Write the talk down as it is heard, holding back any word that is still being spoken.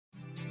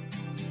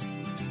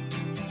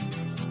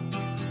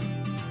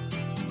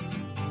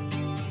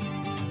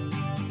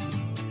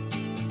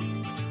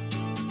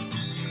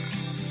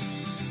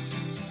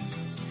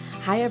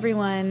Hi,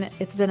 everyone.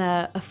 It's been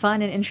a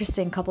fun and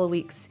interesting couple of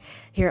weeks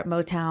here at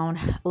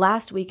Motown.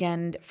 Last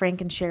weekend,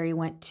 Frank and Sherry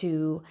went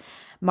to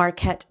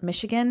Marquette,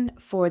 Michigan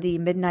for the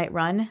Midnight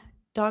Run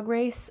dog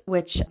race,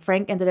 which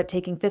Frank ended up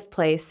taking 5th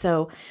place.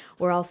 So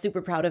we're all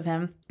super proud of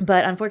him.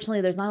 But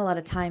unfortunately, there's not a lot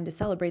of time to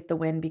celebrate the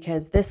win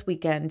because this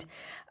weekend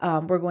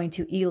we're going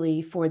to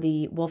Ely for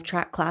the Wolf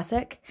Track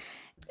Classic.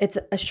 It's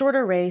a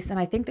shorter race, and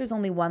I think there's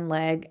only one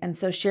leg, and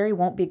so Sherry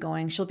won't be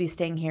going. She'll be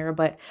staying here,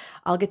 but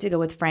I'll get to go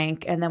with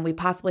Frank, and then we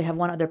possibly have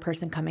one other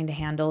person coming to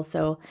handle.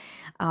 So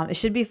it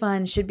should be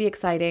fun, should be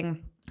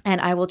exciting, and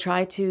I will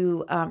try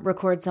to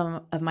record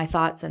some of my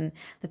thoughts and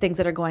the things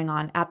that are going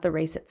on at the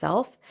race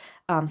itself,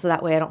 so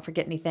that way I don't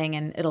forget anything,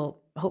 and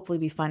it'll hopefully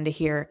be fun to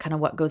hear kind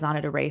of what goes on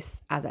at a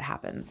race as it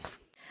happens.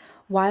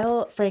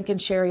 While Frank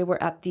and Sherry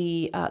were at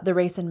the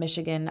race in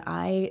Michigan,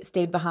 I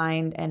stayed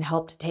behind and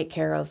helped take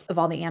care of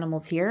all the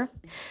animals here.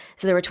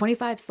 So there were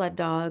 25 sled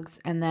dogs,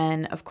 and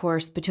then, of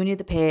course, Petunia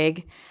the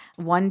pig,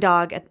 one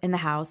dog in the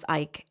house,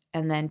 Ike,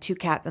 and then 2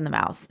 cats and the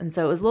mouse. And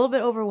so it was a little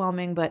bit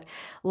overwhelming, but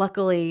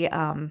luckily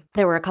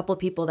there were a couple of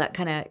people that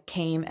kind of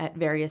came at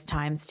various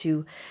times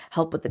to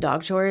help with the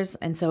dog chores.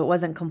 And so it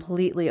wasn't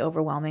completely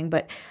overwhelming.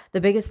 But the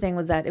biggest thing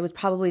was that it was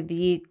probably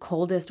the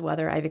coldest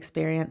weather I've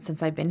experienced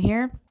since I've been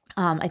here.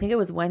 I think it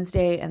was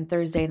Wednesday and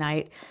Thursday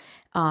night.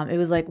 It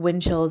was like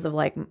wind chills of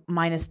like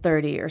minus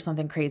 30 or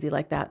something crazy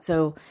like that.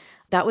 So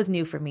that was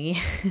new for me.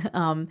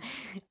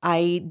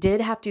 I did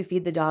have to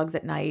feed the dogs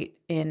at night,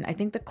 and I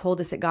think the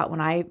coldest it got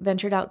when I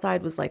ventured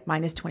outside was like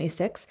minus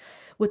 26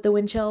 with the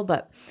wind chill.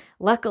 But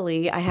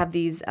luckily, I have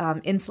these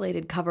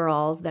insulated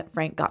coveralls that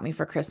Frank got me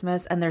for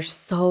Christmas, and they're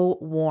so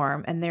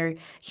warm and they're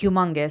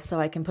humongous. So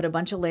I can put a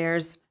bunch of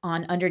layers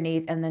on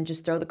underneath and then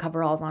just throw the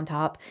coveralls on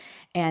top.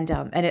 And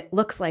it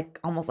looks like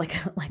almost like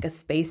a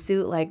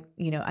spacesuit. Like,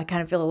 I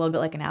kind of feel a little bit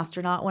like an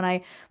astronaut when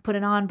I put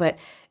it on, but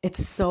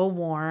it's so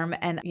warm.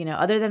 And,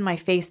 other than my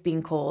face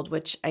being cold,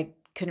 which I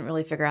couldn't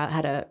really figure out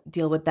how to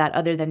deal with that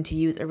other than to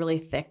use a really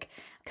thick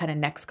kind of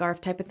neck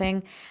scarf type of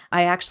thing,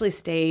 I actually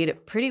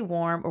stayed pretty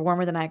warm, or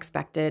warmer than I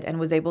expected, and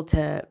was able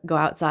to go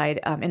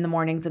outside in the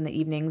mornings and the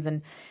evenings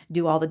and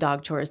do all the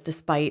dog chores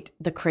despite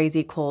the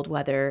crazy cold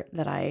weather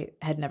that I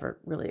had never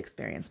really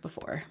experienced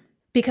before.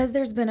 Because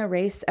there's been a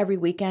race every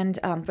weekend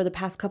for the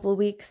past couple of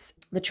weeks,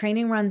 the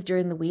training runs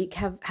during the week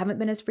haven't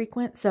been as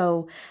frequent.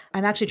 So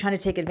I'm actually trying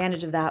to take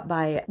advantage of that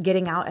by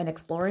getting out and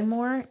exploring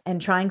more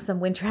and trying some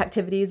winter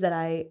activities that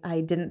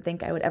I didn't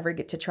think I would ever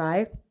get to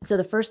try. So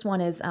the first one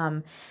is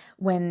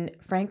when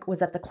Frank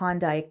was at the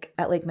Klondike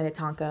at Lake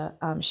Minnetonka,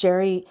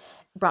 Sherry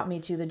brought me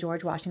to the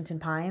George Washington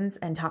Pines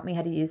and taught me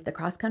how to use the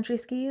cross-country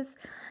skis,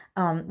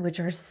 which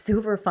are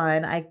super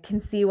fun. I can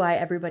see why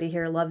everybody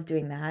here loves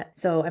doing that.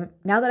 So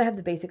now that I have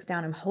the basics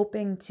down, I'm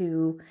hoping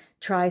to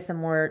try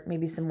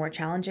maybe some more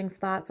challenging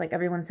spots. Like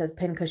everyone says,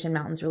 Pincushion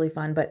Mountain's really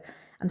fun, but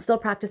I'm still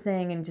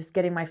practicing and just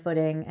getting my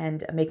footing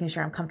and making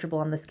sure I'm comfortable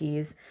on the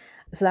skis.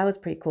 So that was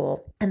pretty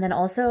cool. And then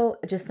also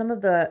just some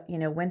of the,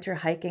 winter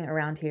hiking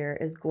around here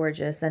is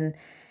gorgeous. And,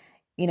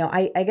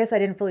 I guess I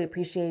didn't fully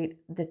appreciate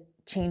the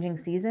changing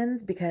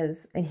seasons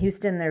because in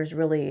Houston,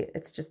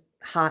 it's just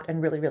hot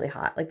and really, really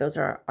hot. Like those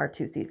are our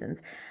 2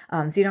 seasons.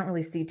 So you don't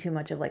really see too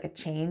much of like a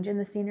change in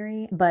the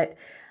scenery. But,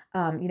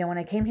 when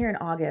I came here in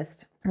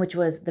August, which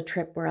was the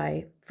trip where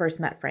I first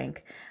met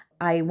Frank,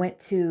 I went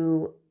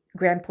to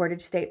Grand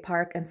Portage State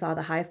Park and saw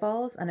the high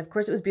falls. And of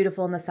course it was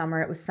beautiful in the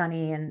summer. It was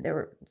sunny and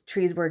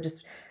trees were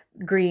just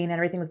green and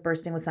everything was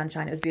bursting with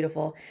sunshine. It was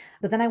beautiful.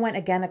 But then I went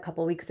again a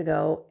couple weeks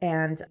ago,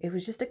 and it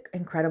was just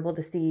incredible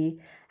to see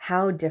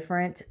how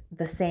different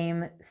the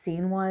same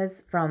scene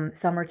was from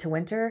summer to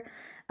winter.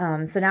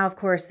 So now, of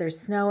course, there's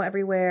snow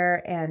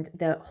everywhere, and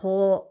the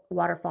whole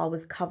waterfall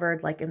was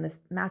covered like in this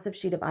massive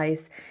sheet of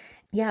ice.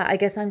 Yeah, I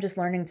guess I'm just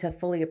learning to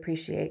fully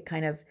appreciate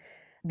kind of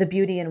the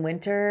beauty in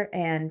winter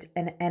and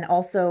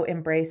also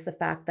embrace the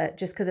fact that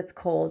just because it's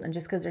cold and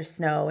just because there's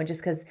snow and just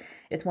because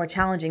it's more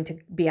challenging to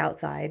be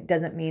outside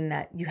doesn't mean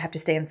that you have to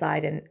stay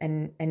inside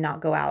and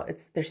not go out.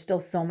 There's still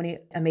so many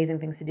amazing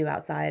things to do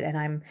outside, and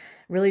I'm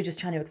really just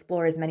trying to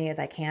explore as many as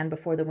I can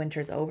before the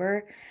winter's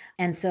over.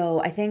 And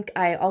so I think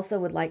I also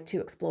would like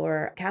to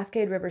explore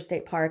Cascade River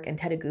State Park and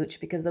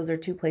Tetagooch because those are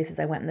 2 places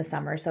I went in the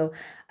summer. So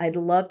I'd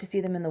love to see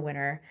them in the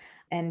winter.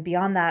 And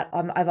beyond that,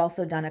 I've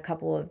also done a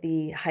couple of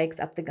the hikes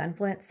up the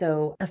Gunflint.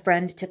 So a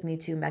friend took me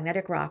to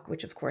Magnetic Rock,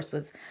 which of course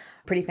was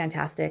pretty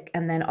fantastic.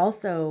 And then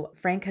also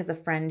Frank has a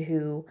friend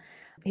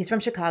he's from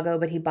Chicago,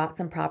 but he bought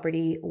some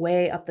property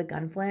way up the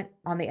Gunflint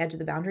on the edge of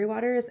the Boundary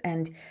Waters.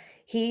 And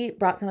he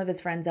brought some of his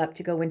friends up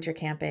to go winter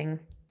camping,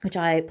 which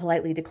I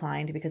politely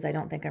declined because I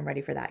don't think I'm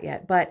ready for that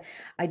yet. But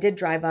I did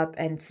drive up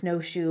and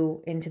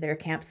snowshoe into their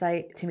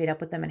campsite to meet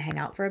up with them and hang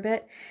out for a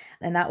bit.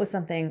 And that was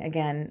something,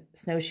 again,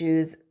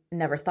 snowshoes,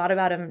 never thought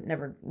about them,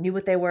 never knew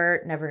what they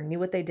were, never knew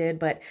what they did.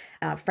 But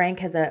Frank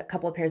has a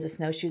couple of pairs of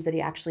snowshoes that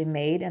he actually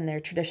made, and they're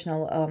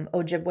traditional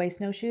Ojibwe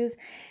snowshoes.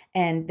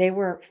 And they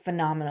were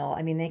phenomenal.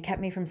 I mean, they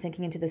kept me from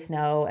sinking into the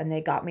snow, and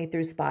they got me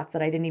through spots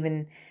that I didn't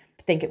even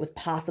think it was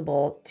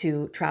possible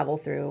to travel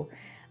through.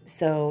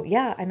 So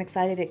yeah, I'm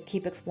excited to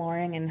keep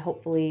exploring and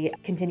hopefully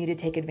continue to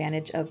take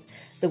advantage of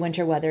the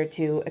winter weather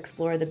to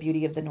explore the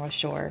beauty of the North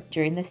Shore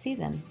during this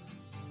season.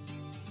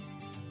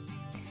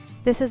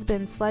 This has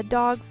been Sled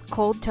Dogs,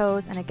 Cold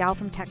Toes, and a Gal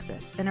from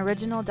Texas, an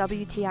original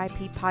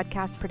WTIP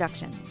podcast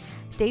production.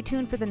 Stay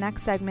tuned for the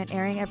next segment,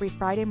 airing every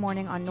Friday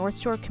morning on North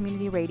Shore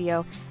Community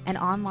Radio and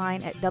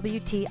online at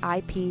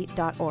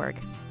WTIP.org.